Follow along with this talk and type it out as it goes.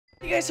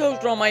Hey guys, so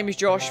what's wrong? My name is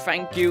Josh.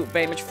 Thank you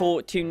very much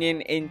for tuning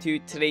in into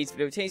today's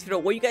video. Today's video,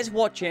 what you guys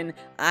watching?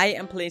 I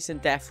am playing some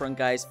Death Run,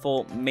 guys,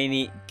 for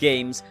Mini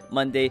Games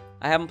Monday.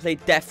 I haven't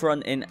played Death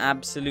Run in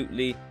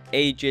absolutely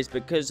ages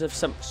because of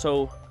some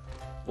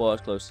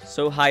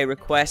high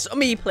requests of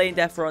me playing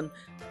Death Run.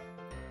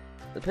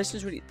 The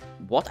Pistons really...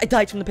 What? I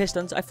died from the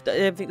Pistons. I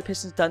don't think the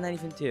Pistons done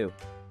anything to you.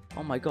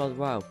 Oh my god,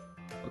 wow.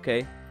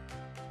 Okay.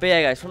 But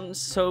yeah, guys, from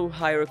so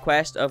high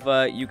request of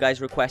you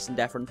guys requesting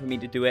Death Run for me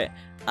to do it,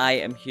 I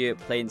am here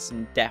playing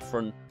some Death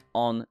Run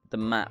on the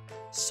map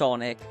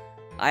Sonic.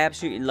 I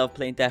absolutely love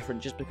playing Death Run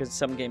just because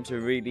some games are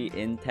really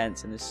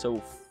intense and it's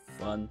so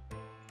fun.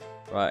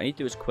 Right, I need to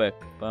do this quick.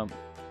 Bump,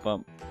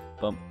 bump,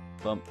 bump,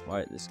 bump.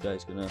 Right, this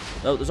guy's gonna...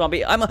 No, the zombie.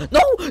 No!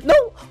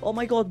 No! Oh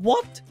my god,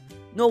 what?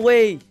 No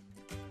way!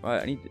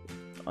 Right, I need to...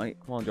 come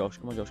on, Josh.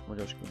 Come on, Josh. Come on,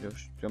 Josh. Come on,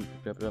 Josh. Jump,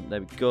 jump, jump.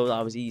 There we go.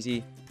 That was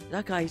easy.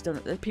 That guy's done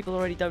it. There's people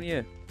already down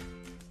here.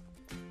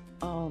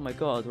 Oh my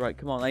god. Right,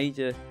 come on. I need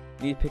to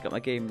pick up my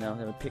game now.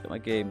 Let me pick up my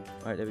game.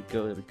 Right, there we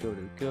go. There we go.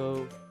 There we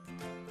go.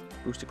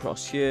 Boost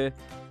across here.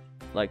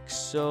 Like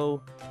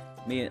so.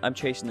 I'm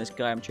chasing this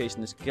guy. I'm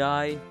chasing this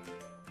guy.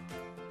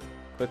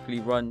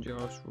 Quickly run,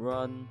 Josh.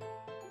 Run.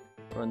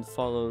 Run,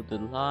 follow the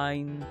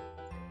line.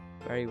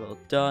 Very well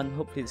done.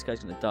 Hopefully this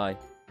guy's going to die.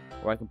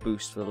 Or I can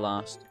boost for the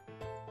last.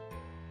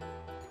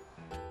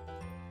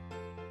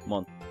 Come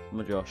on.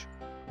 Come on, Josh.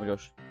 Come on,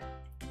 Josh.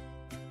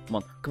 Come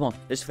on. Come on.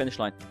 This is the finish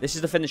line. This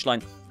is the finish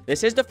line.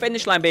 This is the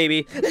finish line,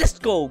 baby. Let's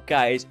go,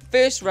 guys.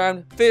 First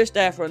round. First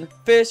Death Run.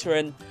 First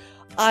run.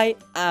 I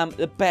am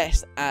the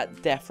best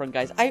at Death Run,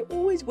 guys. I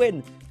always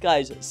win.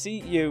 Guys, see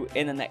you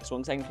in the next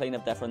one. Because I'm playing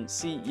up Death Run.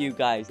 See you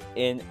guys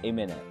in a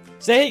minute.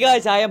 So, hey,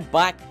 guys. I am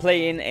back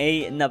playing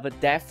another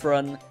Death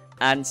Run.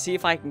 And see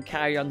if I can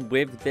carry on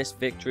with this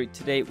victory.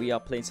 Today, we are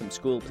playing some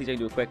school. Please don't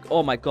do it quick.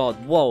 Oh, my God.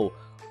 Whoa.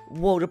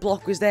 Whoa, the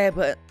block was there,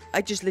 but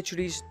I just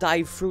literally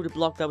dived through the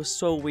block. That was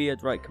so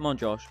weird. Right, come on,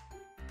 Josh.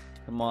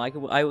 Come on,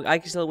 I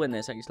can still win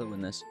this. I can still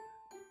win this.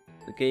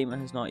 The game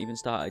has not even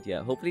started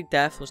yet. Hopefully,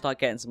 Death will start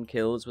getting some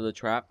kills with the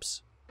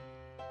traps.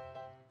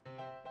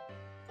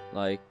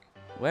 Like,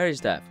 where is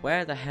Death?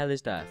 Where the hell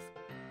is Death?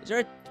 Is there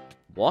a...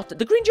 What?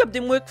 The green jump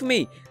didn't work for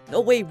me.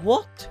 No way,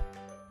 what?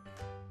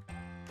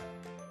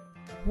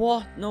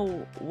 What?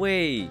 No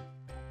way.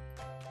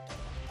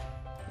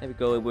 There we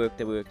go, it worked,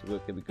 it worked, it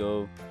worked. There we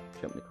go.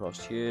 Jumping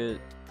across here.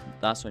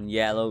 That's on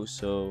yellow,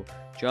 so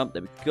jump.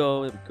 There we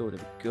go. There we go. There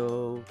we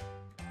go.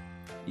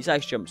 These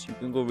ice jumps, you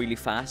can go really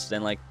fast,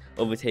 then like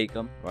overtake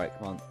them. Right,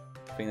 come on.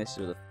 I think this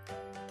is the.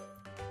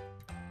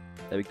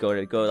 There we go. There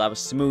we go. That was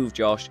smooth,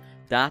 Josh.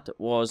 That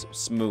was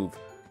smooth.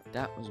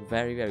 That was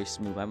very, very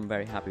smooth. I'm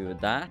very happy with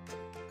that.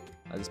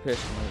 This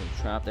person was in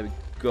a trap. There we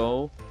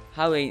go.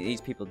 How ain't these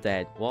people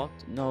dead? What?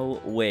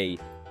 No way.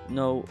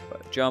 No.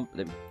 Jump.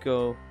 There we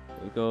go.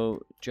 There we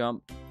go.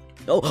 Jump.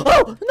 Oh,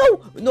 oh,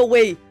 no, no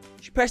way.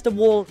 She pressed the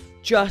wall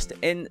just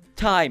in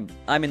time.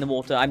 I'm in the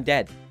water. I'm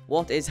dead.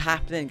 What is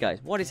happening, guys?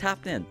 What is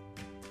happening?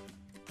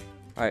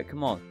 Alright,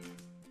 come on.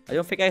 I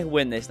don't think I can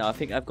win this now. I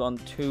think I've gone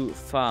too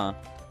far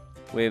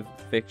with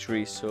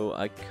victory, so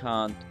I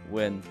can't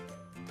win.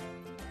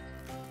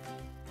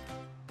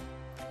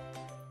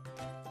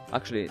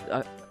 Actually,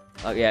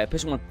 yeah,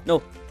 person one.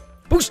 No.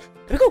 Boost.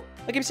 There we go.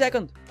 I gave a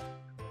second.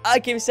 I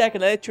gave a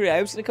second. Literally, I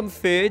was going to come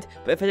third,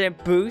 but if I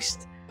didn't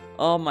boost...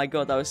 Oh my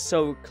god, that was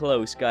so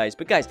close, guys.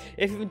 But guys,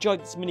 if you've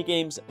enjoyed this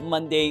Minigames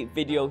Monday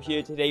video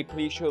here today,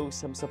 please show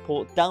some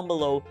support down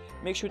below.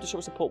 Make sure to show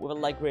support with a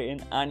like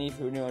rating. And if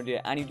you're new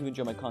here and you do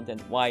enjoy my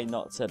content, why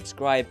not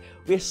subscribe?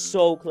 We're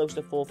so close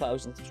to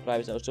 4,000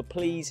 subscribers now, so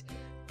please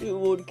do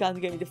what you can to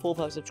get me to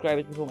 4,000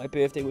 subscribers before my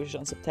birthday, which is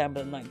on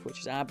September the 9th,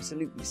 which is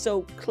absolutely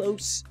so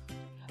close.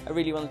 I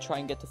really want to try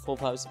and get to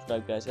 4,000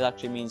 subscribers, guys. It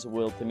actually means the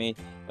world to me.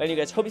 But anyway,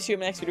 guys, hope to see you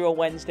in my next video on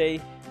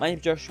Wednesday. My name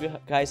is Josh. You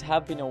guys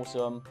have been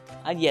awesome.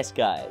 And yes,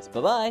 guys,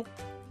 bye-bye.